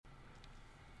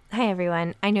Hi,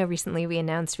 everyone. I know recently we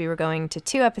announced we were going to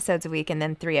 2 episodes a week and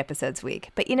then 3 episodes a week.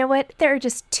 But you know what? There are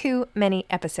just too many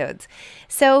episodes.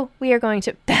 So we are going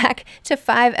back to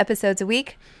 5 episodes a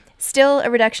week. Still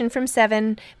a reduction from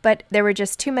 7, but there were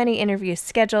just too many interviews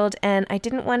scheduled, and I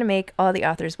didn't want to make all the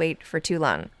authors wait for too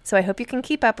long. So I hope you can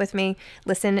keep up with me.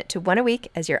 Listen to 1 a week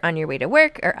as you're on your way to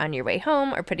work or on your way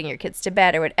home or putting your kids to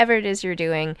bed or whatever it is you're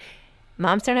doing.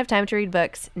 Moms Don't Have Time to Read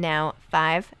Books, now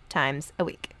 5 times a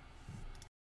week.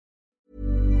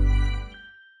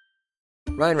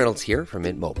 Ryan Reynolds here from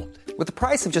Mint Mobile. With the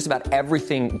price of just about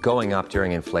everything going up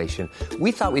during inflation,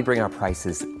 we thought we'd bring our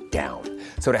prices down.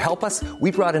 So to help us,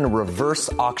 we brought in a reverse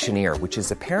auctioneer, which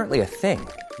is apparently a thing.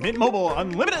 Mint Mobile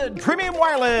Unlimited Premium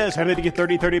Wireless. How to get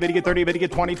 30, 30, bit to get 30, bit to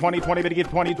get 20, 20, 20, bit to get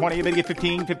 20, 20, bit to get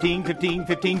 15, 15, 15,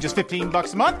 15, just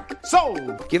 $15 a month?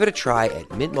 Sold! Give it a try at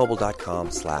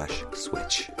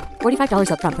mintmobile.com/switch.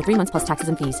 $45 up front for 3 months plus taxes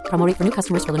and fees. Promo rate for new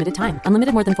customers for limited time.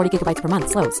 Unlimited more than 40 gigabytes per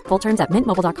month. Slows full terms at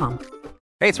mintmobile.com.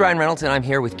 Hey, it's Ryan Reynolds, and I'm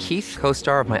here with Keith,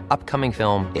 co-star of my upcoming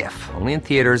film, If, only in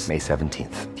theaters May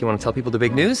 17th. Do you want to tell people the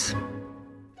big news?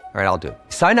 All right, I'll do it.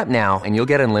 Sign up now and you'll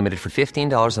get unlimited for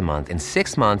 $15 a month and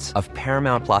 6 months of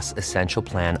Paramount Plus Essential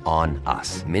Plan on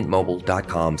us.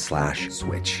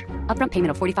 mintmobile.com/switch. Upfront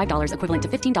payment of $45 equivalent to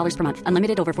 $15 per month.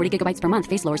 Unlimited over 40 gigabytes per month.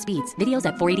 Face lower speeds. Videos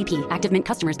at 480p. Active Mint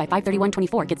customers by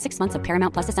 531.24 get 6 months of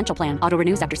Paramount Plus Essential Plan. Auto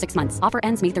renews after 6 months. Offer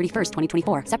ends May 31st,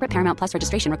 2024. Separate Paramount Plus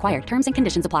registration required. Terms and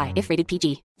conditions apply if rated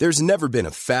PG. There's never been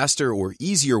a faster or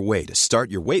easier way to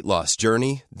start your weight loss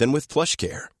journey than with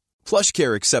PlushCare.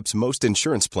 PlushCare accepts most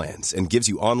insurance plans and gives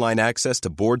you online access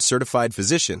to board-certified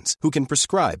physicians who can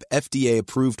prescribe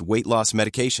FDA-approved weight loss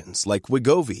medications like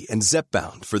Wegovy and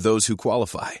Zepbound for those who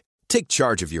qualify. Take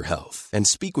charge of your health and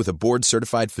speak with a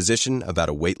board-certified physician about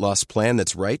a weight loss plan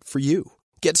that's right for you.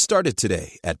 Get started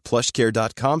today at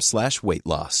plushcare.com/weight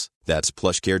loss. That's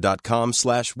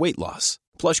plushcare.com/weight loss.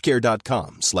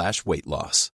 plushcare.com/weight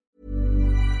loss.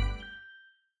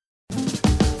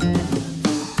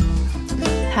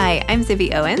 Hi, I'm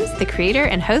Zibby Owens, the creator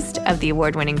and host of the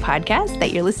award-winning podcast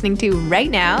that you're listening to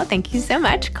right now. Thank you so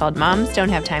much, called Moms Don't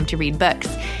Have Time to Read Books.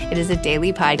 It is a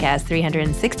daily podcast,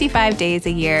 365 days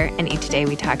a year, and each day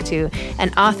we talk to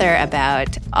an author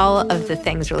about all of the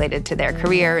things related to their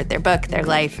career, their book, their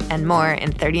life, and more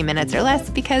in 30 minutes or less,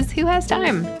 because who has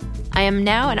time? I am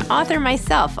now an author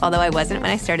myself, although I wasn't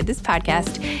when I started this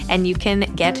podcast, and you can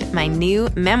get my new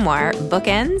memoir,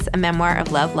 Bookends, a memoir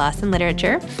of love, loss, and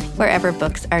literature, wherever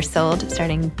books are sold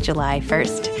starting July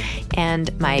 1st,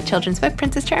 and my children's book,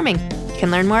 Princess Charming. You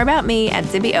can learn more about me at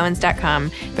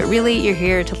zibbyowens.com, but really you're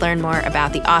here to learn more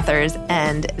about the authors,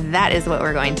 and that is what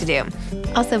we're going to do.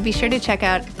 Also, be sure to check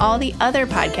out all the other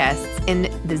podcasts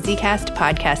in the Zcast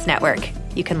Podcast Network.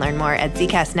 You can learn more at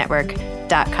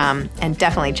zcastnetwork.com and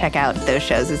definitely check out those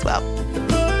shows as well.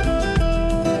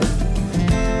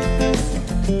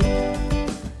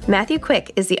 Matthew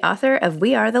Quick is the author of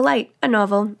We Are the Light, a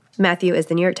novel. Matthew is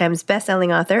the New York Times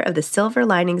bestselling author of The Silver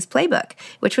Linings Playbook,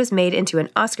 which was made into an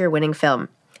Oscar-winning film,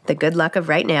 The Good Luck of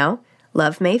Right Now,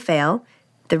 Love May Fail,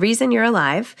 The Reason You're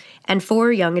Alive, and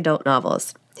 4 young adult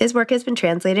novels. His work has been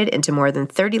translated into more than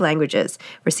 30 languages,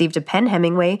 received a PEN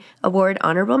Hemingway Award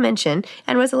honorable mention,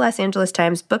 and was a Los Angeles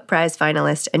Times Book Prize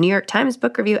finalist, a New York Times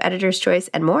Book Review Editor's Choice,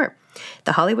 and more.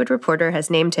 The Hollywood Reporter has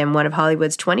named him one of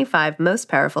Hollywood's 25 most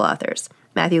powerful authors.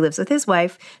 Matthew lives with his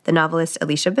wife, the novelist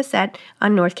Alicia Bassett,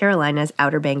 on North Carolina's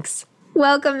Outer Banks.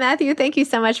 Welcome, Matthew. Thank you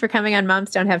so much for coming on Moms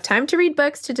Don't Have Time to Read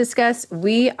Books to discuss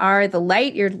We Are the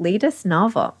Light, your latest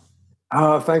novel.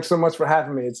 Thanks so much for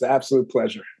having me. It's an absolute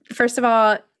pleasure. First of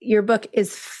all, your book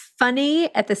is funny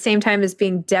at the same time as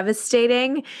being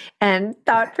devastating and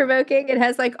thought-provoking. It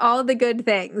has like all the good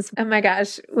things. Oh my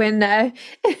gosh, when when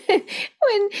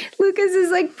Lucas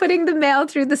is like putting the mail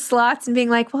through the slots and being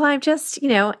like, well, I just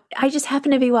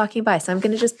happen to be walking by, so I'm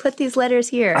going to just put these letters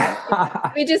here.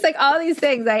 I mean, just like all these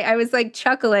things. I was like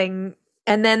chuckling,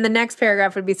 and then the next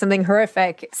paragraph would be something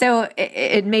horrific. So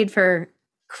it made for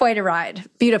quite a ride.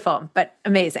 Beautiful, but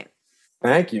amazing.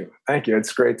 Thank you.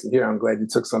 It's great to hear. I'm glad you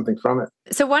took something from it.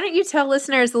 So why don't you tell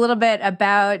listeners a little bit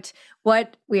about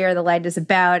what We Are the Light is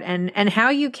about and how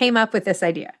you came up with this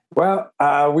idea? Well,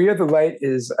 We Are the Light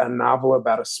is a novel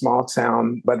about a small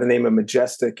town by the name of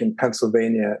Majestic in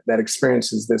Pennsylvania that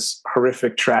experiences this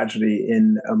horrific tragedy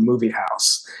in a movie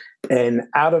house. And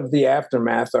out of the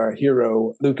aftermath, our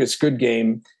hero, Lucas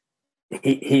Goodgame,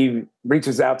 he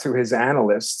reaches out to his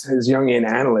analyst, his Jungian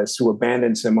analyst, who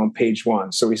abandons him on page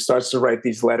 1. So he starts to write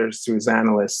these letters to his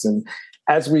analyst. And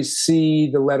as we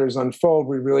see the letters unfold,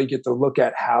 we really get to look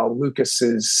at how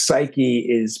Lucas's psyche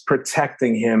is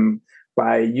protecting him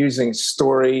by using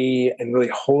story and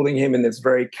really holding him in this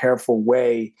very careful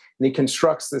way. And he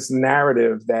constructs this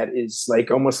narrative that is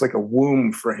like almost like a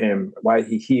womb for him while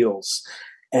he heals.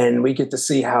 And we get to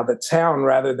see how the town,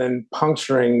 rather than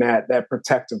puncturing that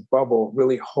protective bubble,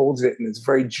 really holds it in this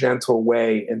very gentle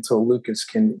way until Lucas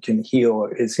can heal,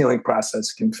 his healing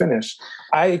process can finish.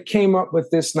 I came up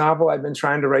with this novel. I've been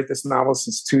trying to write this novel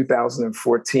since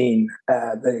 2014.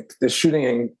 The shooting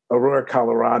in Aurora,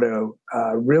 Colorado,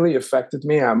 really affected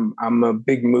me. I'm a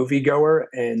big movie goer,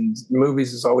 and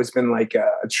movies has always been like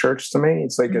a church to me.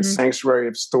 It's like a sanctuary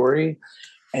of story.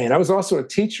 And I was also a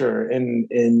teacher, and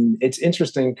it's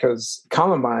interesting because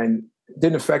Columbine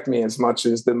didn't affect me as much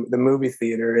as the movie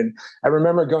theater. And I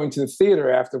remember going to the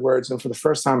theater afterwards, and for the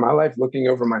first time in my life, looking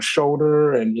over my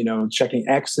shoulder and, checking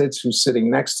exits, who's sitting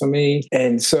next to me.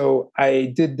 And so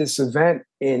I did this event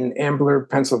in Ambler,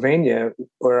 Pennsylvania,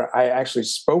 where I actually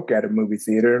spoke at a movie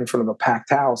theater in front of a packed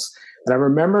house. And I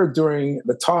remember during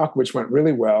the talk, which went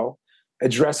really well,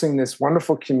 addressing this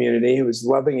wonderful community who was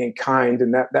loving and kind.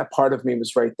 And that part of me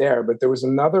was right there. But there was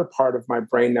another part of my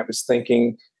brain that was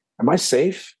thinking, am I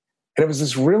safe? And it was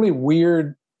this really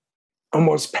weird,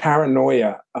 almost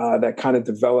paranoia that kind of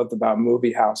developed about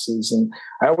movie houses. And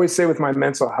I always say with my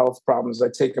mental health problems, I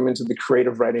take them into the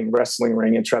creative writing wrestling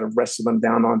ring and try to wrestle them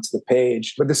down onto the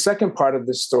page. But the second part of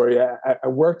this story, I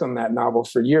worked on that novel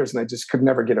for years and I just could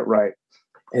never get it right.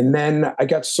 And then I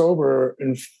got sober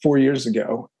 4 years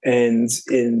ago. And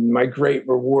my great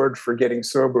reward for getting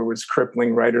sober was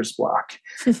crippling writer's block.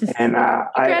 And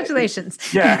congratulations.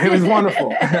 Yeah, it was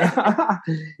wonderful.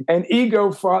 And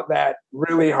ego fought that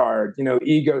really hard.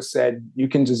 Ego said, you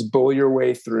can just bull your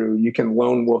way through. You can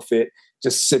lone wolf it.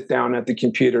 Just sit down at the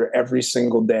computer every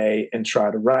single day and try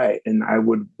to write. And I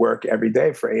would work every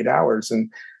day for 8 hours.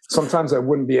 And sometimes I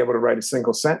wouldn't be able to write a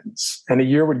single sentence. And a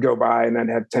year would go by and I'd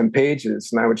have 10 pages.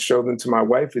 And I would show them to my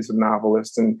wife, who's a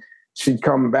novelist. And she'd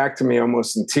come back to me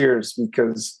almost in tears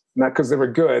not because they were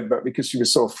good, but because she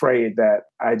was so afraid that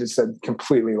I just had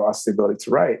completely lost the ability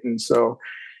to write. And so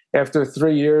after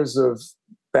 3 years of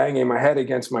banging my head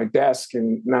against my desk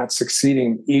and not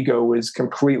succeeding, ego was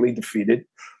completely defeated.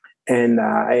 And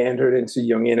I entered into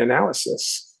Jungian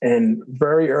analysis. And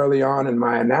very early on in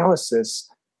my analysis,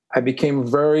 I became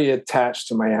very attached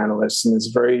to my analyst in this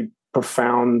very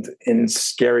profound and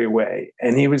scary way.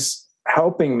 And he was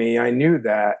helping me. I knew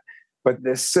that. But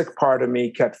this sick part of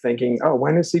me kept thinking, oh,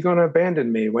 when is he going to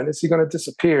abandon me? When is he going to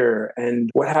disappear? And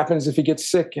what happens if he gets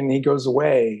sick and he goes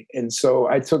away? And so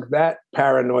I took that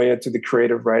paranoia to the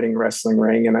creative writing wrestling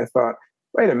ring. And I thought,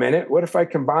 wait a minute, what if I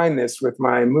combine this with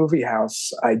my movie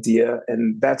house idea?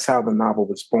 And that's how the novel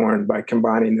was born, by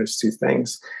combining those two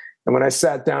things. And when I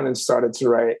sat down and started to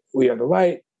write We Are the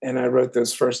Light, and I wrote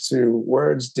those first two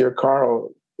words, Dear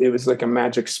Carl, it was like a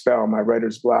magic spell. My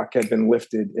writer's block had been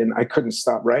lifted and I couldn't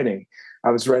stop writing.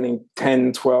 I was writing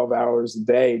 10, 12 hours a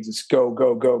day, just go,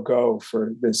 go, go, go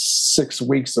for this 6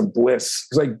 weeks of bliss.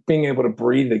 It was like being able to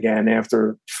breathe again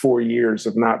after 4 years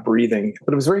of not breathing.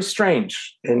 But it was very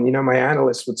strange. And, my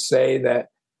analyst would say that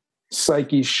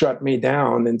psyche shut me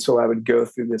down until I would go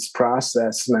through this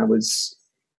process. And I was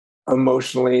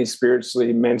emotionally,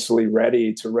 spiritually, mentally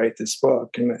ready to write this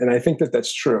book. And I think that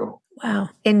that's true. Wow.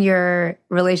 In your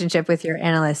relationship with your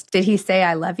analyst, did he say,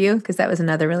 I love you? Because that was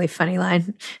another really funny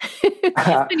line.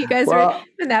 When you guys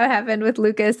when that happened with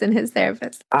Lucas and his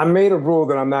therapist. I made a rule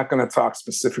that I'm not going to talk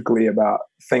specifically about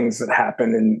things that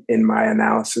happen in my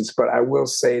analysis, but I will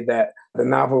say that the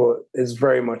novel is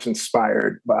very much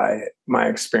inspired by my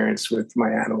experience with my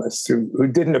analyst who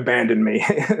didn't abandon me.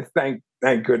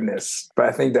 Thank goodness. But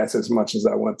I think that's as much as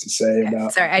I want to say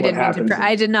about. Sorry, I didn't mean to.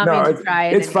 I did not mean to pry.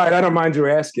 It's fine. I don't mind you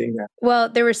asking. Well,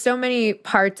 there were so many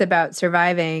parts about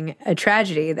surviving a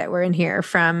tragedy that were in here,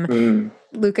 from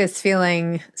Lucas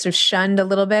feeling sort of shunned a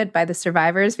little bit by the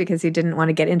survivors because he didn't want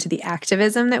to get into the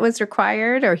activism that was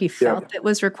required, or he felt it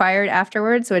was required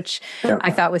afterwards, which I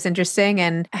thought was interesting.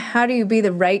 And how do you be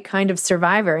the right kind of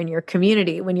survivor in your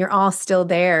community when you're all still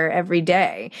there every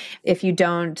day? If you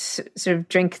don't sort of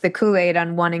drink the Kool-Aid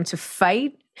on wanting to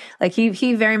fight, like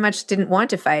he very much didn't want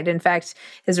to fight. In fact,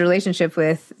 his relationship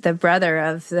with the brother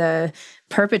of the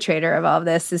perpetrator of all of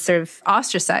this has sort of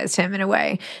ostracized him in a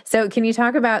way. So can you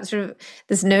talk about sort of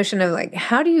this notion of like,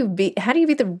 how do you be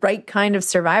the right kind of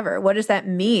survivor? What does that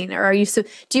mean? Or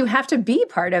do you have to be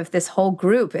part of this whole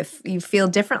group if you feel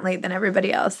differently than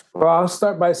everybody else? Well, I'll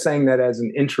start by saying that as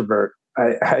an introvert,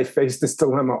 I face this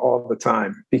dilemma all the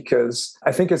time, because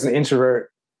I think as an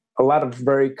introvert, a lot of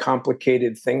very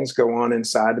complicated things go on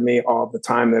inside of me all the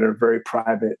time that are very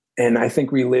private. And I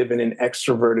think we live in an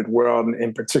extroverted world,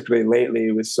 and particularly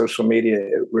lately with social media,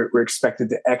 we're expected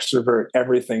to extrovert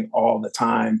everything all the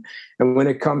time. And when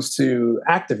it comes to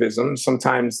activism,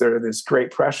 sometimes there's this great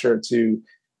pressure to,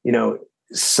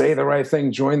 say the right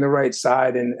thing, join the right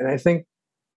side. And I think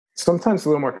sometimes a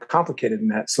little more complicated than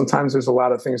that. Sometimes there's a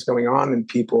lot of things going on in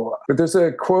people. But there's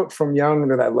a quote from Jung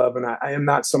that I love, and I am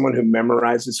not someone who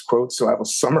memorizes quotes, so I will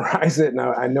summarize it.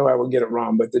 Now, I know I will get it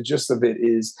wrong, but the gist of it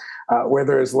is, where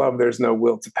there is love, there's no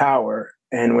will to power.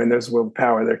 And when there's will to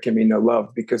power, there can be no love,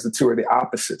 because the two are the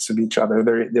opposites of each other.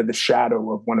 They're the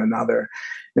shadow of one another.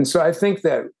 And so I think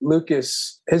that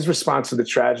Lucas, his response to the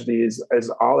tragedy is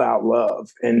all out love.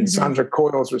 And Sandra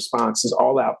Coyle's response is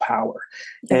all out power.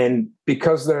 And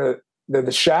because they're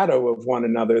the shadow of one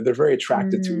another, they're very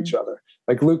attracted to each other.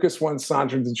 Like Lucas wants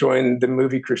Sandra to join the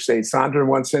movie crusade. Sandra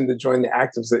wants him to join the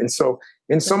actives. And so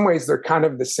in some ways, they're kind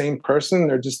of the same person.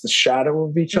 They're just the shadow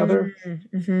of each other.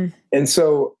 And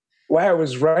so while I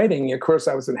was writing, of course,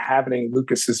 I was inhabiting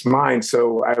Lucas's mind.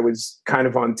 So I was kind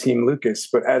of on Team Lucas.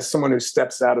 But as someone who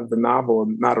steps out of the novel,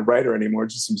 not a writer anymore,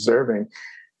 just observing,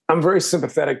 I'm very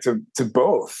sympathetic to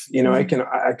both.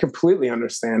 I completely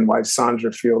understand why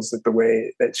Sandra feels it the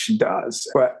way that she does.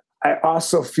 But I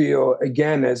also feel,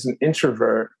 again, as an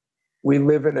introvert, we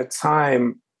live in a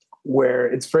time where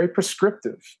it's very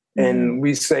prescriptive. And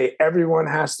we say everyone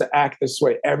has to act this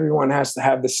way. Everyone has to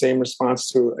have the same response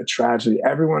to a tragedy.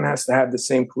 Everyone has to have the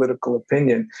same political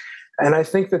opinion. And I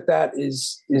think that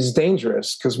is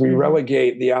dangerous, because we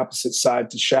relegate the opposite side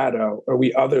to shadow, or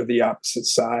we other the opposite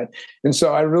side. And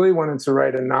so I really wanted to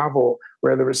write a novel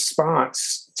where the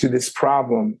response to this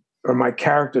problem, or my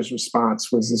character's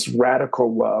response, was this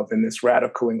radical love and this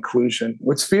radical inclusion,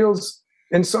 which feels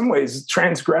in some ways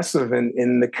transgressive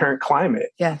in the current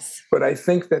climate. Yes. But I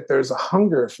think that there's a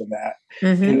hunger for that.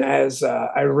 And as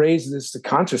I raise this to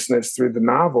consciousness through the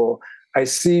novel, I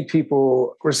see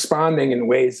people responding in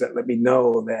ways that let me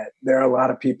know that there are a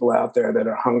lot of people out there that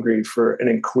are hungry for an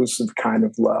inclusive kind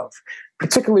of love,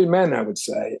 particularly men, I would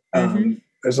say.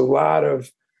 There's a lot of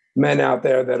men out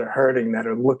there that are hurting, that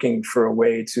are looking for a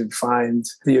way to find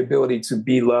the ability to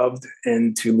be loved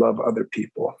and to love other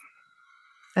people.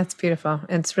 That's beautiful.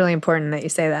 It's really important that you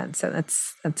say that. So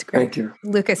that's great. Thank you.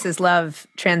 Lucas's love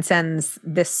transcends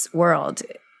this world,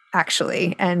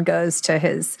 actually, and goes to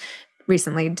his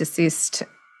recently deceased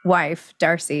wife,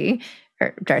 Darcy,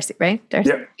 right?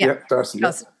 Darcy. Yep, Darcy.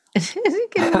 Yep.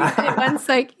 Once,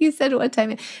 like you said one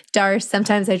time, Darce,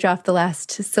 sometimes I drop the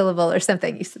last syllable or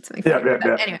something. You said something.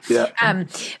 Anyway,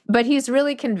 but he's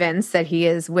really convinced that he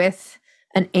is with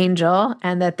an angel,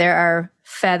 and that there are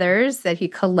feathers that he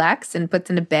collects and puts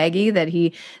in a baggie that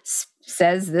he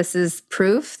says this is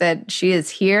proof that she is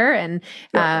here. And,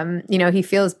 he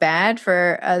feels bad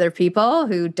for other people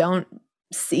who don't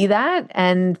see that,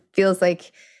 and feels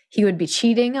like he would be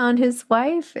cheating on his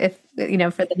wife if,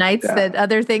 for the nights that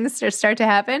other things start to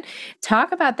happen.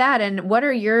 Talk about that. And what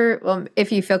are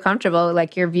if you feel comfortable,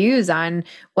 like your views on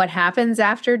what happens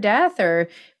after death, or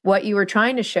what you were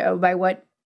trying to show by what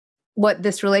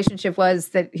this relationship was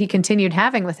that he continued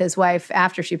having with his wife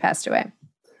after she passed away?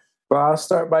 Well, I'll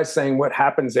start by saying what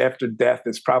happens after death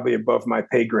is probably above my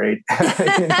pay grade.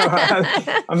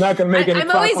 I'm not going to make any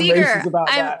proclamations about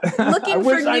that. I'm looking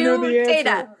for new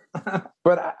data.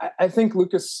 But I think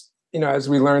Lucas, as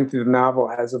we learn through the novel,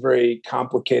 has a very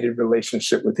complicated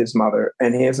relationship with his mother,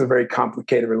 and he has a very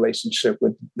complicated relationship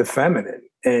with the feminine.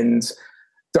 And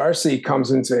Darcy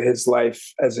comes into his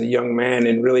life as a young man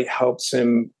and really helps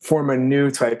him form a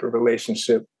new type of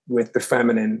relationship with the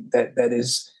feminine that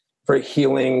is very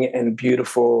healing and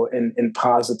beautiful and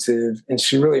positive. And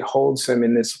she really holds him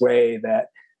in this way that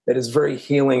is very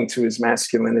healing to his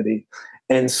masculinity.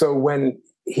 And so when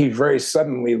he very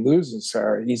suddenly loses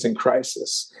her, he's in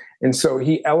crisis. And so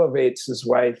he elevates his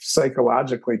wife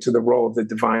psychologically to the role of the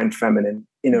divine feminine.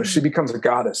 She becomes a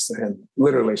goddess to him.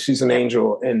 Literally, she's an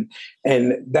angel.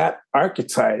 And that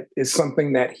archetype is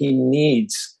something that he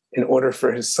needs in order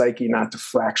for his psyche not to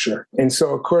fracture. And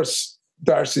so, of course,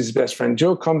 Darcy's best friend,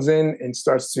 Jill, comes in and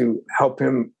starts to help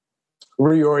him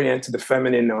reorient to the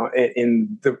feminine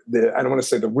in the I don't want to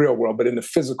say the real world, but in the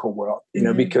physical world,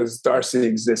 because Darcy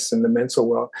exists in the mental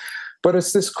world. But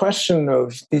it's this question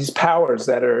of these powers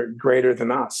that are greater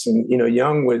than us. And,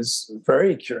 Jung was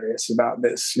very curious about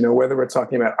this, whether we're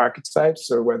talking about archetypes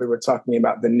or whether we're talking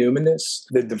about the numinous,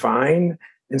 the divine.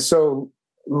 And so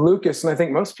Lucas, and I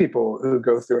think most people who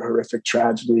go through a horrific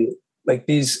tragedy, like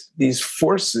these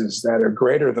forces that are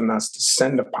greater than us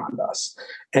descend upon us.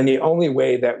 And the only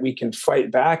way that we can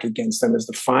fight back against them is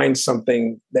to find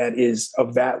something that is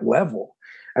of that level.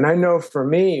 And I know for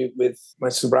me, with my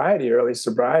sobriety, early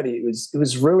sobriety, it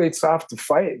was really tough to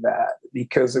fight that,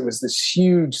 because it was this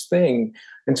huge thing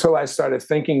until I started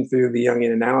thinking through the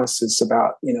Jungian analysis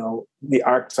about, the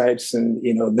archetypes and,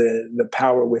 the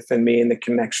power within me and the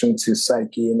connection to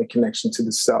psyche and the connection to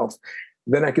the self.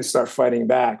 Then I could start fighting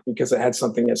back because I had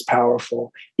something as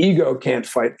powerful. Ego can't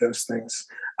fight those things.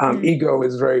 Ego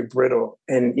is very brittle.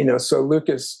 And, so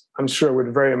Lucas, I'm sure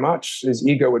his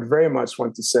ego would very much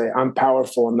want to say, I'm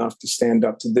powerful enough to stand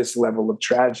up to this level of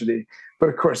tragedy. But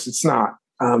of course it's not.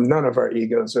 None of our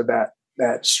egos are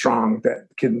that strong that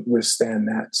can withstand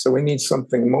that. So we need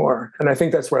something more. And I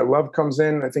think that's where love comes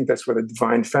in. I think that's where the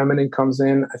divine feminine comes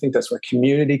in. I think that's where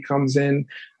community comes in.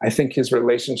 I think his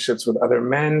relationships with other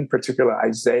men, particularly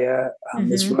Isaiah,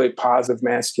 is really positive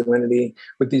masculinity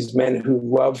with these men who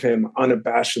love him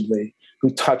unabashedly, who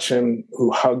touch him,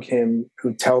 who hug him,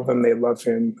 who tell them they love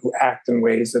him, who act in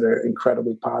ways that are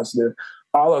incredibly positive.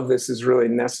 All of this is really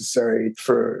necessary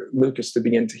for Lucas to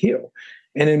begin to heal.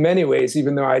 And in many ways,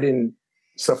 even though I didn't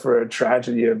suffer a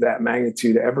tragedy of that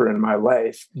magnitude ever in my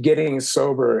life, getting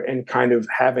sober and kind of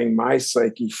having my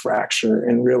psyche fracture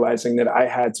and realizing that I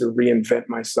had to reinvent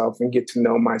myself and get to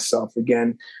know myself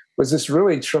again was this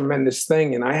really tremendous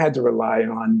thing. And I had to rely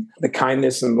on the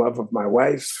kindness and love of my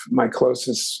wife. My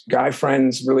closest guy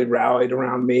friends really rallied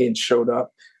around me and showed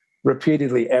up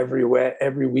repeatedly every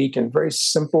week in very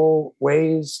simple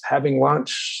ways, having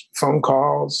lunch, phone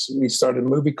calls. We started a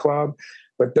movie club.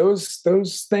 But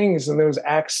those things and those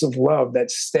acts of love, that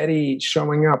steady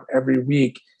showing up every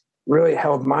week, really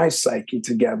held my psyche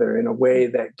together in a way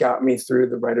that got me through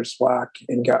the writer's block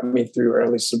and got me through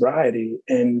early sobriety.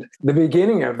 And the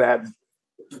beginning of that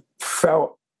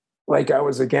felt like I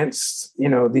was against,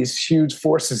 these huge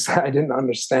forces that I didn't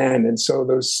understand. And so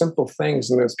those simple things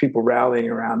and those people rallying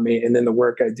around me, and then the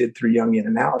work I did through Jungian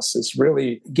analysis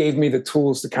really gave me the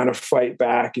tools to kind of fight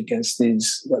back against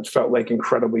these, what felt like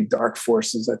incredibly dark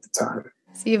forces at the time.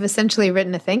 So you've essentially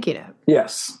written a thank you note.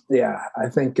 Yes. Yeah. I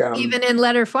think... even in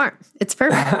letter form. It's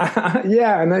perfect.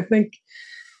 Yeah. And I think,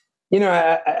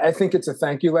 I think it's a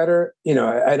thank you letter.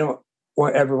 I don't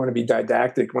ever want to be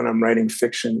didactic when I'm writing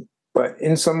fiction. But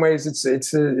in some ways,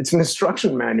 it's an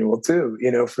instruction manual too,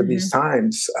 for these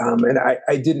times. And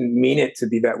I didn't mean it to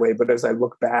be that way. But as I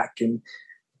look back, and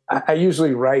I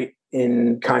usually write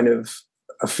in kind of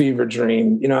a fever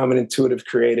dream. I'm an intuitive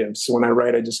creative. So when I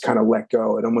write, I just kind of let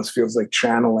go. It almost feels like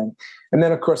channeling. And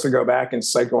then, of course, I go back and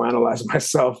psychoanalyze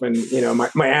myself. And,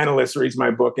 my analyst reads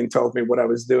my book and tells me what I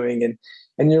was doing.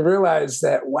 And you realize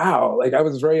that, wow, like I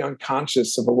was very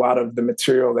unconscious of a lot of the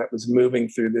material that was moving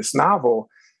through this novel.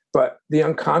 But the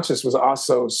unconscious was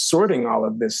also sorting all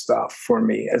of this stuff for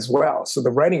me as well. So the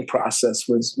writing process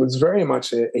was very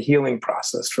much a healing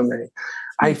process for me.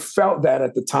 I felt that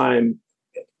at the time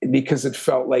because it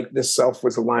felt like this self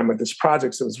was aligned with this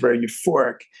project. So it was very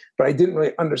euphoric, but I didn't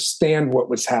really understand what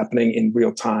was happening in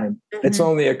real time. It's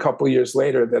only a couple years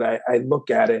later that I look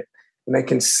at it and I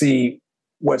can see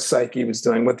what psyche was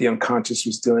doing, what the unconscious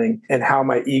was doing, and how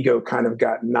my ego kind of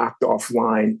got knocked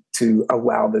offline to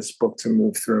allow this book to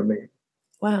move through me.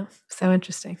 Wow. So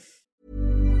interesting.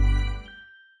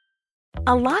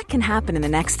 A lot can happen in the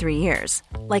next 3 years.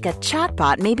 Like a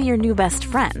chatbot may be your new best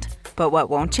friend. But what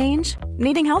won't change?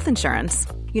 Needing health insurance.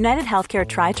 United Healthcare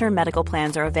Tri-Term Medical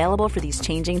Plans are available for these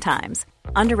changing times.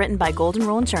 Underwritten by Golden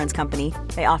Rule Insurance Company,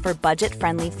 they offer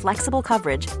budget-friendly, flexible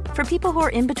coverage for people who are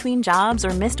in between jobs or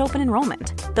missed open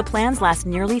enrollment. The plans last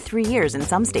nearly 3 years in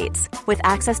some states, with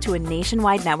access to a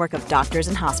nationwide network of doctors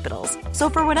and hospitals. So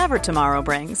for whatever tomorrow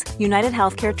brings, United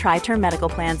Healthcare Tri-Term Medical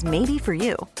Plans may be for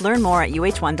you. Learn more at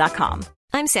uh1.com.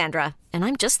 I'm Sandra, and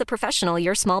I'm just the professional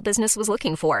your small business was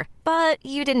looking for. But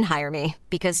you didn't hire me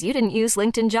because you didn't use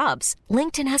LinkedIn Jobs.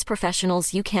 LinkedIn has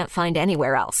professionals you can't find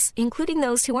anywhere else, including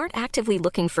those who aren't actively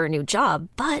looking for a new job,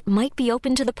 but might be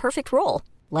open to the perfect role,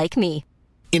 like me.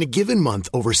 In a given month,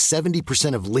 over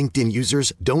 70% of LinkedIn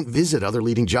users don't visit other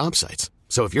leading job sites.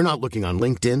 So if you're not looking on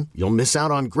LinkedIn, you'll miss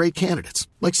out on great candidates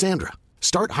like Sandra.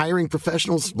 Start hiring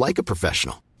professionals like a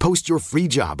professional. Post your free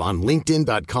job on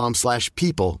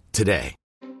linkedin.com/people today.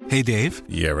 Hey, Dave.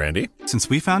 Yeah, Randy. Since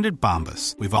we founded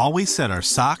Bombas, we've always said our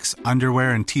socks,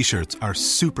 underwear, and T-shirts are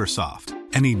super soft.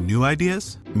 Any new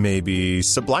ideas? Maybe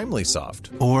sublimely soft.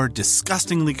 Or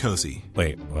disgustingly cozy.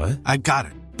 Wait, what? I got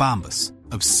it. Bombas.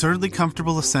 Absurdly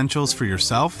comfortable essentials for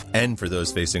yourself and for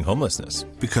those facing homelessness.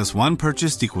 Because one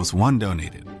purchased equals one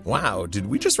donated. Wow, did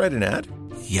we just write an ad?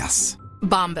 Yes.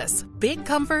 Bombas. Big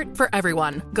comfort for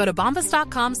everyone. Go to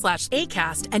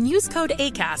bombas.com/ACAST and use code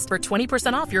ACAST for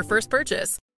 20% off your first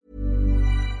purchase.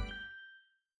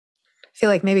 I feel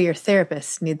like maybe your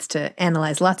therapist needs to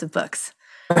analyze lots of books.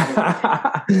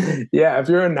 Yeah, if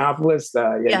you're a novelist,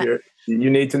 you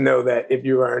need to know that if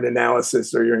you are in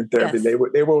analysis or you're in therapy, they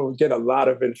will get a lot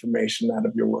of information out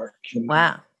of your work.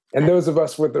 Wow. And those of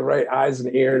us with the right eyes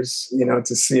and ears,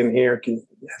 to see and hear,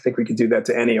 I think we could do that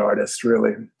to any artist,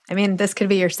 really. I mean, this could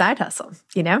be your side hustle,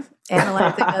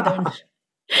 analyzing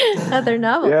other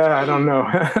novels. Yeah, I don't know.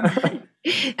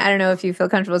 I don't know if you feel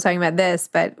comfortable talking about this,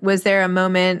 but was there a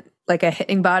moment, like a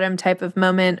hitting bottom type of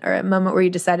moment, or a moment where you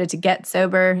decided to get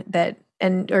sober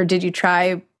or did you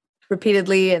try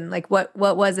repeatedly? And like, what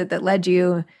was it that led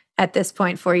you at this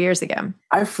point 4 years ago?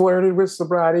 I flirted with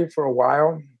sobriety for a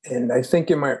while. And I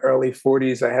think in my early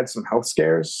 40s, I had some health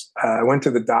scares. I went to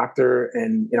the doctor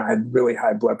and, I had really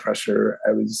high blood pressure.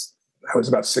 I was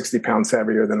about 60 pounds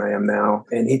heavier than I am now.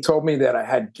 And he told me that I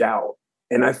had gout.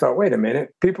 And I thought, wait a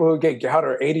minute, people who get gout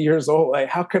are 80 years old. Like,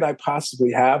 how could I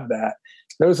possibly have that?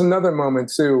 There was another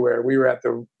moment, too, where we were at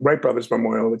the Wright Brothers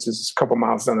Memorial, which is a couple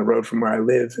miles down the road from where I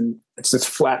live. And it's this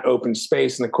flat, open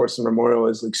space. And of course, the memorial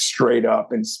is like straight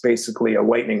up and it's basically a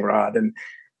lightning rod. And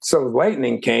so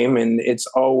lightning came, and it's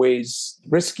always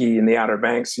risky in the Outer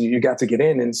Banks. So you got to get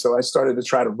in. And so I started to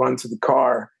try to run to the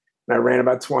car. And I ran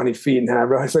about 20 feet, and then I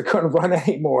realized I couldn't run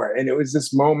anymore. And it was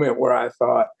this moment where I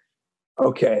thought,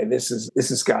 okay, this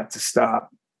has got to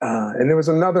stop. And there was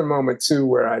another moment, too,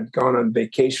 where I'd gone on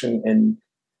vacation and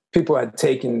people had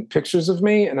taken pictures of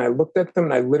me, and I looked at them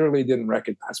and I literally didn't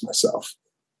recognize myself.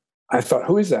 I thought,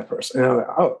 who is that person? And I was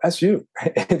like, oh, that's you.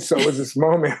 And so it was this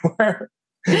moment where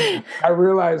I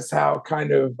realized how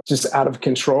kind of just out of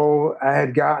control I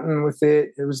had gotten with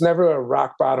it. It was never a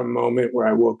rock bottom moment where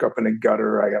I woke up in a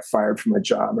gutter or I got fired from my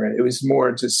job. Right? It was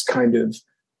more just kind of,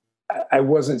 I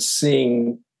wasn't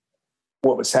seeing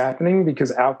what was happening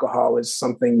because alcohol is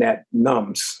something that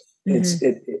numbs.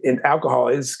 Mm-hmm. Alcohol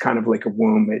is kind of like a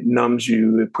womb. It numbs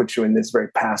you. It puts you in this very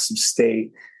passive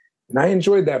state. And I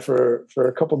enjoyed that for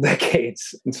a couple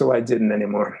decades until I didn't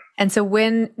anymore. And so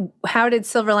how did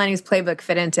Silver Linings Playbook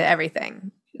fit into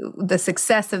everything? The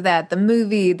success of that, the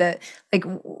movie,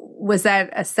 was that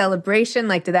a celebration?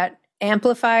 Like, did that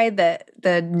amplify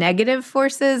the negative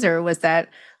forces, or was that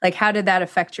how did that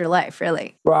affect your life,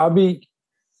 really? Well, I'll be,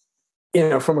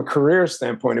 from a career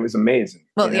standpoint, it was amazing.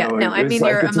 Well, I mean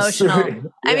your emotional,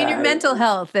 your mental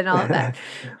health and all of that.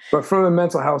 But from a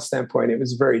mental health standpoint, it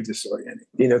was very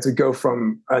disorienting. To go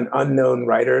from an unknown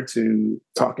writer to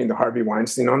talking to Harvey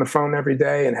Weinstein on the phone every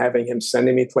day and having him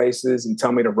sending me places and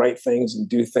tell me to write things and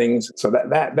do things. So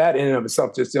that in and of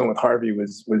itself, just dealing with Harvey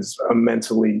was a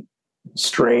mentally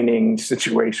straining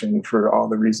situation for all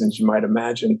the reasons you might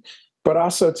imagine. But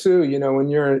also, too, when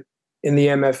you're in the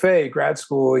MFA grad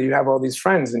school, you have all these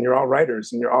friends and you're all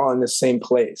writers and you're all in the same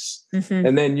place. Mm-hmm.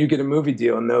 And then you get a movie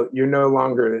deal and you're no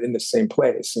longer in the same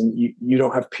place and you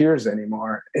don't have peers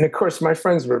anymore. And of course, my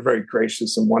friends were very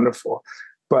gracious and wonderful,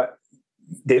 but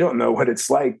they don't know what it's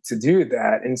like to do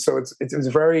that. And so it was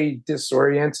very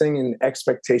disorienting and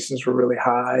expectations were really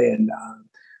high. And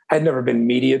I'd never been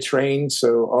media trained.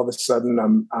 So all of a sudden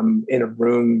I'm in a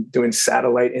room doing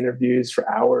satellite interviews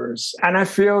for hours. And I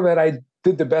feel that I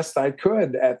did the best I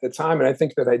could at the time. And I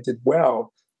think that I did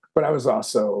well, but I was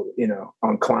also,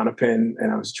 on Klonopin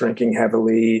and I was drinking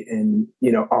heavily and,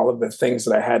 all of the things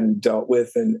that I hadn't dealt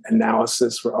with and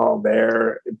analysis were all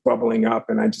there bubbling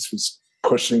up. And I just was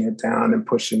pushing it down.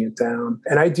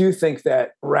 And I do think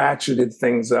that ratcheted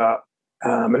things up.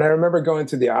 And I remember going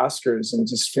to the Oscars and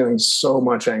just feeling so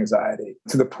much anxiety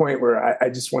to the point where I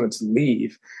just wanted to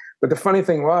leave. But the funny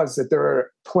thing was that there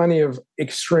are plenty of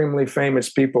extremely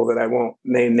famous people that I won't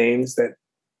name names that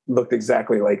looked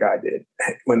exactly like I did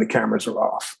when the cameras were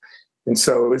off. And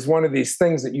so it was one of these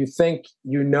things that you think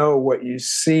what you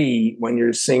see when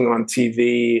you're seeing on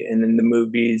TV and in the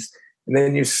movies, and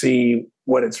then you see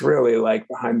what it's really like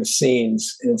behind the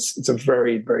scenes. And it's a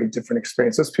very, very different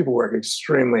experience. Those people work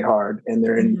extremely hard and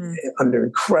they're under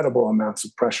incredible amounts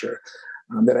of pressure.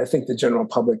 That I think the general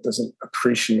public doesn't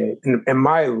appreciate. And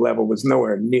my level was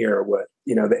nowhere near what,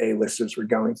 the A-listers were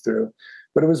going through.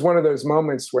 But it was one of those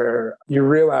moments where you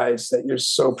realize that you're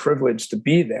so privileged to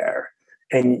be there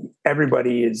and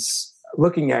everybody is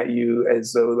looking at you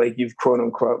as though you've quote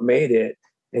unquote made it.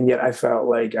 And yet I felt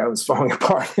like I was falling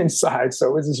apart inside. So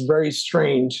it was this very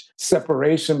strange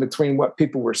separation between what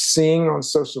people were seeing on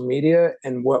social media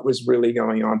and what was really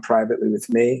going on privately with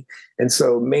me. And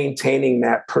so maintaining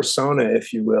that persona,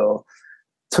 if you will,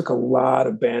 took a lot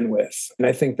of bandwidth. And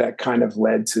I think that kind of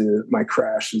led to my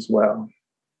crash as well.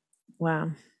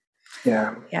 Wow.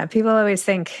 Yeah. Yeah. People always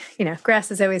think,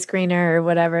 grass is always greener or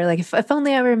whatever. Like if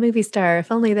only I were a movie star,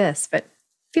 if only this, but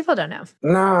people don't know.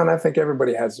 No, and I think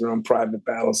everybody has their own private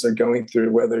battles they're going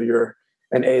through, whether you're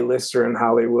an A-lister in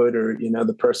Hollywood or,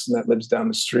 the person that lives down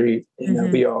the street.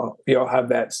 We all have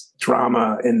that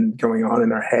drama going on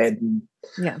in our head. And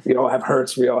we all have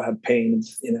hurts. We all have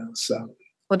pains, so.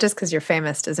 Well, just because you're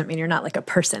famous doesn't mean you're not like a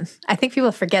person. I think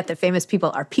people forget that famous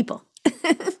people are people.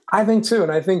 I think too.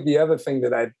 And I think the other thing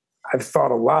that I've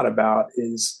thought a lot about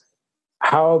is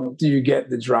how do you get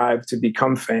the drive to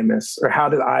become famous? Or how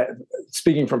did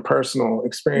speaking from personal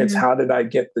experience, how did I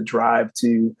get the drive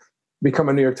to become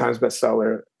a New York Times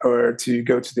bestseller or to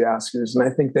go to the Oscars? And I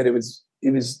think that it was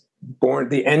born,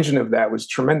 the engine of that was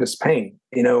tremendous pain.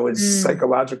 It was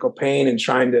psychological pain and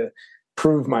trying to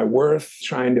prove my worth,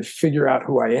 trying to figure out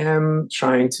who I am,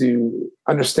 trying to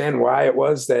understand why it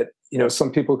was that,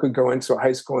 some people could go into a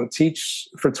high school and teach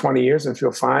for 20 years and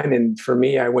feel fine. And for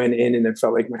me, I went in and it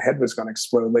felt like my head was going to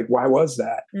explode. Like, why was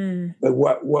that? Like,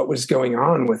 what was going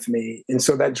on with me? And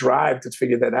so that drive to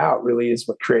figure that out really is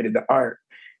what created the art.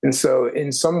 And so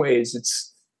in some ways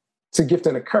it's a gift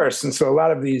and a curse. And so a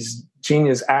lot of these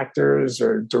genius actors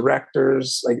or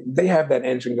directors, like they have that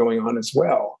engine going on as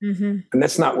well. And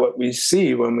that's not what we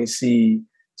see when we see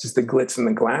just the glitz and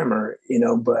the glamour,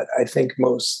 but I think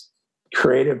most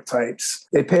creative types,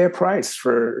 they pay a price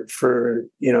for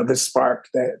the spark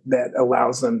that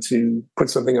allows them to put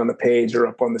something on the page or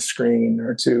up on the screen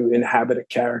or to inhabit a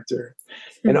character.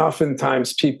 And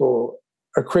oftentimes people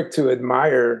are quick to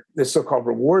admire the so-called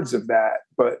rewards of that,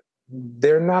 but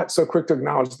they're not so quick to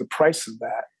acknowledge the price of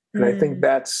that. And I think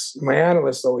that's, my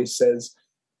analyst always says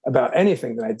about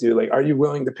anything that I do, like, are you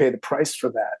willing to pay the price for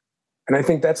that? And I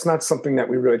think that's not something that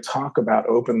we really talk about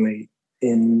openly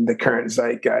in the current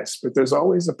zeitgeist, but there's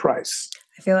always a price.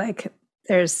 I feel like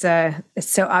there's, it's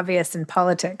so obvious in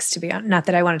politics, to be honest. Not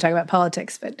that I want to talk about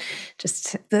politics, but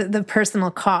just the personal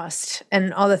cost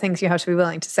and all the things you have to be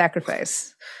willing to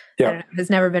sacrifice. Yeah. Has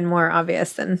never been more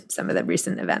obvious than some of the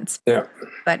recent events. Yeah.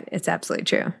 But it's absolutely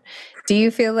true. Do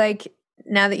you feel like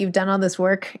now that you've done all this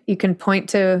work, you can point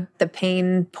to the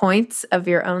pain points of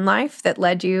your own life that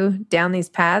led you down these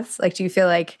paths? Like, do you feel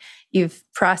like you've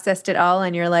processed it all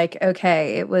and you're like,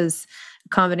 okay, it was a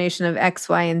combination of X,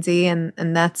 Y, and Z,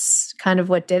 and that's kind of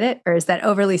what did it? Or is that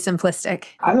overly simplistic?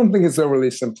 I don't think it's overly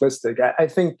simplistic. I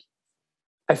think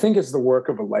it's the work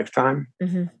of a lifetime.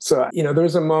 So, there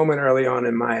was a moment early on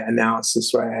in my analysis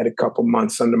where I had a couple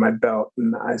months under my belt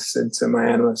and I said to my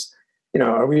analyst,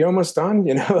 are we almost done?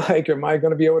 Like, am I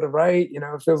going to be able to write?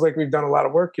 It feels like we've done a lot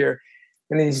of work here.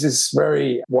 And he's just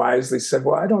very wisely said,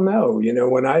 well, I don't know.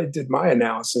 When I did my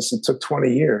analysis, it took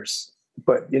 20 years.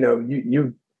 But,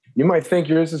 you might think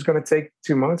yours is going to take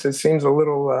 2 months. It seems a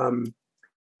little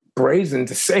brazen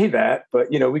to say that, but,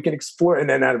 we can explore. And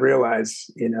then I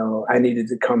realized, I needed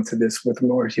to come to this with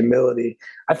more humility.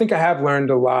 I think I have learned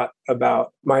a lot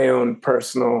about my own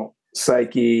personal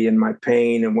psyche and my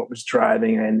pain and what was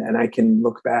driving. And I can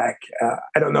look back.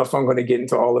 I don't know if I'm going to get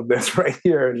into all of this right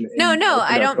here. No,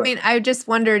 I don't mean, I just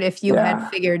wondered if you had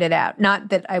figured it out. Not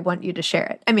that I want you to share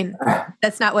it. I mean,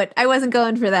 that's not what, I wasn't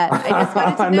going for that. I just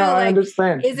wanted to know, no, I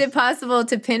understand. Is it possible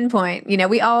to pinpoint,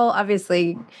 we all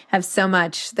obviously have so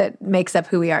much that makes up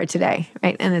who we are today,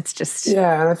 right? And it's just.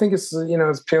 Yeah. And I think it's,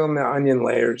 it's peeling the onion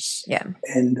layers. Yeah.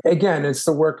 And again, it's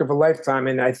the work of a lifetime.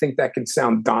 And I think that can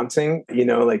sound daunting,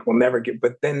 like we'll never get,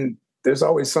 but then there's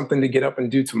always something to get up and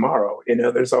do tomorrow.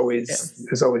 There's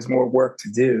always more work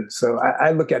to do. So I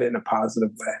look at it in a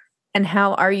positive way. And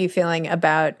how are you feeling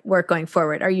about work going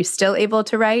forward? Are you still able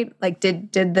to write? Like,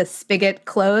 did the spigot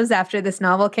close after this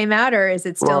novel came out, or is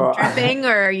it still dripping,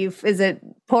 or is it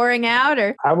pouring out?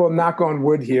 Or I will knock on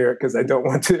wood here because I don't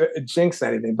want to jinx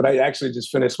anything. But I actually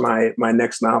just finished my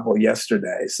next novel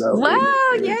yesterday. So wow,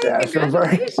 yay!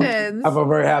 Congratulations! I feel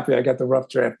very happy. I got the rough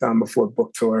draft done before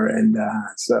book tour, and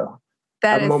so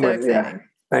that is so exciting. Yeah,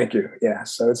 thank you. Yeah,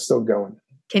 so it's still going.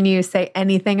 Can you say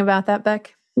anything about that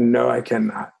book? No, I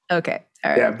cannot. Okay.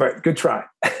 All right. Yeah, but good try.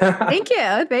 Thank you.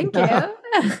 Well,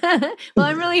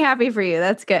 I'm really happy for you.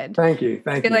 That's good. Thank you.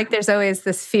 I feel like there's always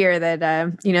this fear that,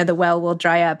 the well will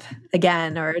dry up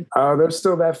again or. Oh, there's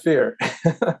still that fear.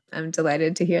 I'm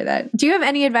delighted to hear that. Do you have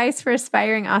any advice for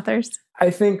aspiring authors?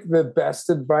 I think the best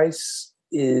advice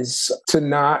is to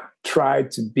not try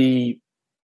to be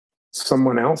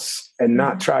someone else and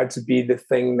not try to be the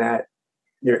thing that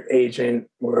your agent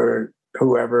or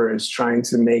whoever is trying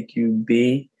to make you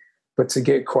be, but to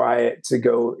get quiet, to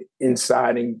go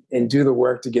inside and do the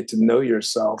work to get to know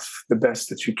yourself the best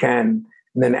that you can.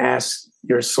 And then ask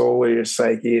your soul or your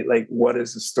psyche, like, what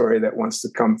is the story that wants to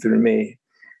come through me?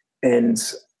 And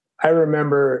I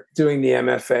remember doing the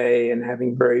MFA and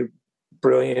having very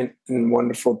brilliant and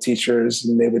wonderful teachers,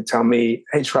 and they would tell me,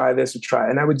 hey, try this or try it.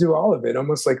 And I would do all of it,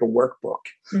 almost like a workbook,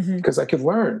 because I could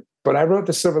learn. But I wrote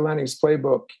the Silver Linings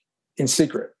Playbook in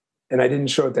secret, and I didn't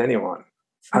show it to anyone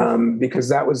because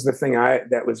that was the thing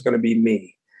that was going to be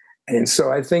me. And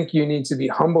so I think you need to be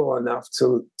humble enough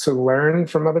to learn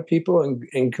from other people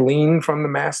and glean from the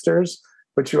masters,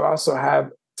 but you also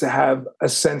have to have a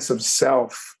sense of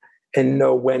self and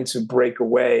know when to break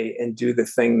away and do the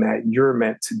thing that you're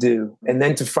meant to do. And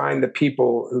then to find the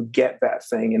people who get that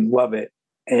thing and love it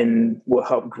and will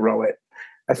help grow it.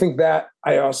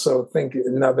 I also think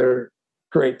another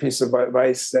great piece of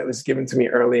advice that was given to me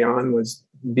early on was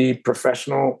be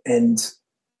professional. And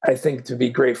I think to be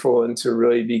grateful and to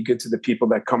really be good to the people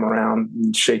that come around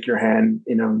and shake your hand,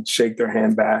 shake their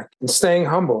hand back, and staying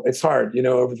humble. It's hard,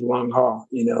 over the long haul,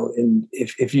 and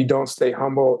if you don't stay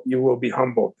humble, you will be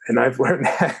humbled. And I've learned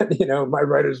that, my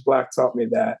writer's block taught me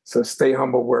that. So stay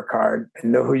humble, work hard,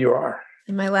 and know who you are.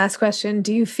 And my last question,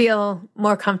 do you feel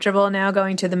more comfortable now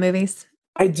going to the movies?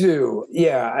 I do.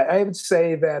 Yeah, I would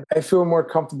say that I feel more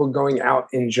comfortable going out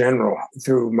in general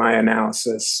through my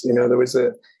analysis. There was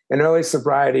in early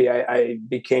sobriety, I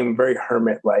became very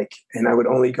hermit-like, and I would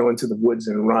only go into the woods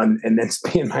and run and then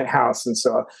be in my house. And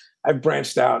so I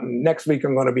branched out, and next week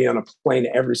I'm going to be on a plane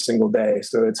every single day.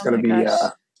 So it's going to be,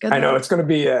 I know it's going to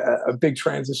be a big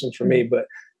transition for me, but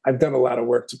I've done a lot of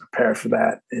work to prepare for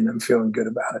that, and I'm feeling good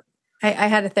about it. I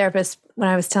had a therapist when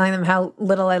I was telling them how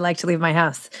little I like to leave my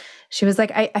house. She was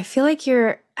like, I feel like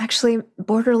you're actually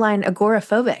borderline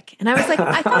agoraphobic. And I was like,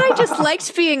 I thought I just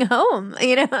liked being home,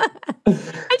 I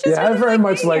very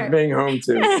much like being home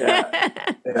too. Yeah.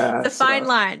 It's a fine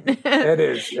line. It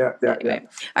is. Yeah. Anyway.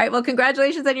 All right. Well,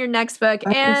 congratulations on your next book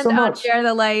and on Share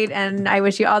the Light. And I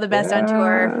wish you all the best on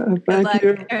tour. Good thank luck. you.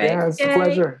 All right. Yeah, it's a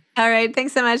pleasure. All right.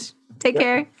 Thanks so much. Take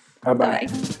care. Bye-bye.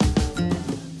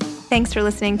 Thanks for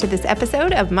listening to this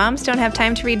episode of Moms Don't Have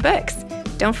Time to Read Books.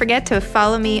 Don't forget to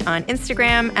follow me on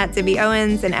Instagram at Zibby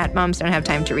Owens and at Moms Don't Have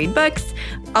Time to Read Books.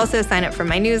 Also sign up for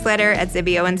my newsletter at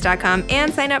zibbyowens.com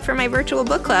and sign up for my virtual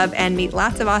book club and meet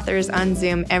lots of authors on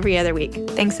Zoom every other week.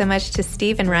 Thanks so much to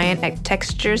Steve and Ryan at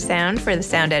Texture Sound for the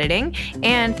sound editing.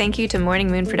 And thank you to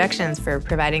Morning Moon Productions for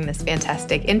providing this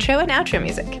fantastic intro and outro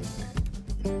music.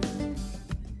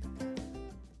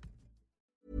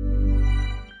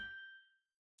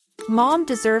 Mom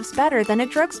deserves better than a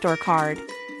drugstore card.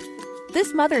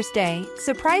 This Mother's Day,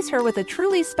 surprise her with a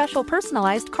truly special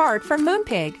personalized card from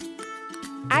Moonpig.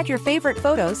 Add your favorite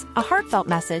photos, a heartfelt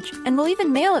message, and we'll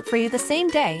even mail it for you the same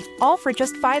day, all for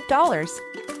just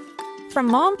 $5. From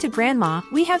mom to grandma,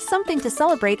 we have something to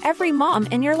celebrate every mom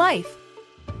in your life.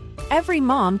 Every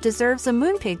mom deserves a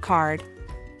Moonpig card.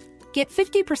 Get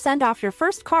 50% off your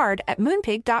first card at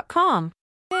Moonpig.com.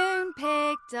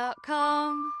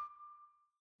 Moonpig.com.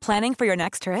 Planning for your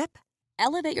next trip?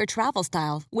 Elevate your travel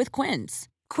style with Quince.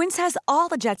 Quince has all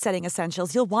the jet-setting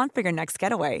essentials you'll want for your next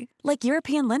getaway, like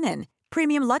European linen,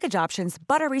 premium luggage options,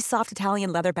 buttery soft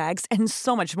Italian leather bags, and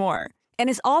so much more. And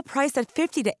is all priced at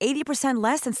 50 to 80%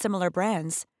 less than similar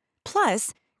brands.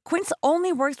 Plus, Quince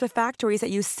only works with factories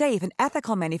that use safe and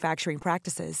ethical manufacturing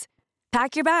practices.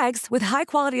 Pack your bags with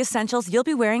high-quality essentials you'll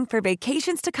be wearing for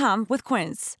vacations to come with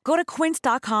Quince. Go to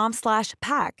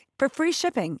quince.com/pack for free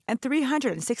shipping and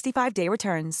 365-day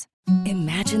returns.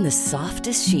 Imagine the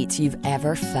softest sheets you've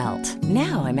ever felt.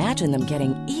 Now imagine them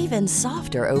getting even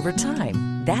softer over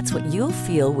time. That's what you'll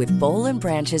feel with Boll &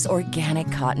 Branch's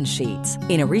organic cotton sheets.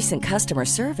 In a recent customer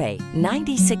survey,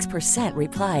 96%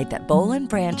 replied that Boll &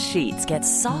 Branch sheets get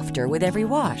softer with every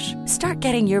wash. Start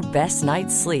getting your best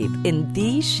night's sleep in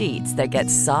these sheets that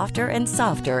get softer and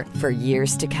softer for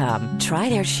years to come. Try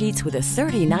their sheets with a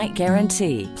 30-night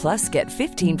guarantee. Plus, get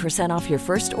 15% off your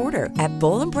first order at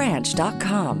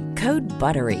bollandbranch.com. Code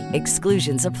BUTTERY.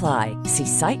 Exclusions apply. See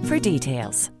site for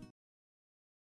details.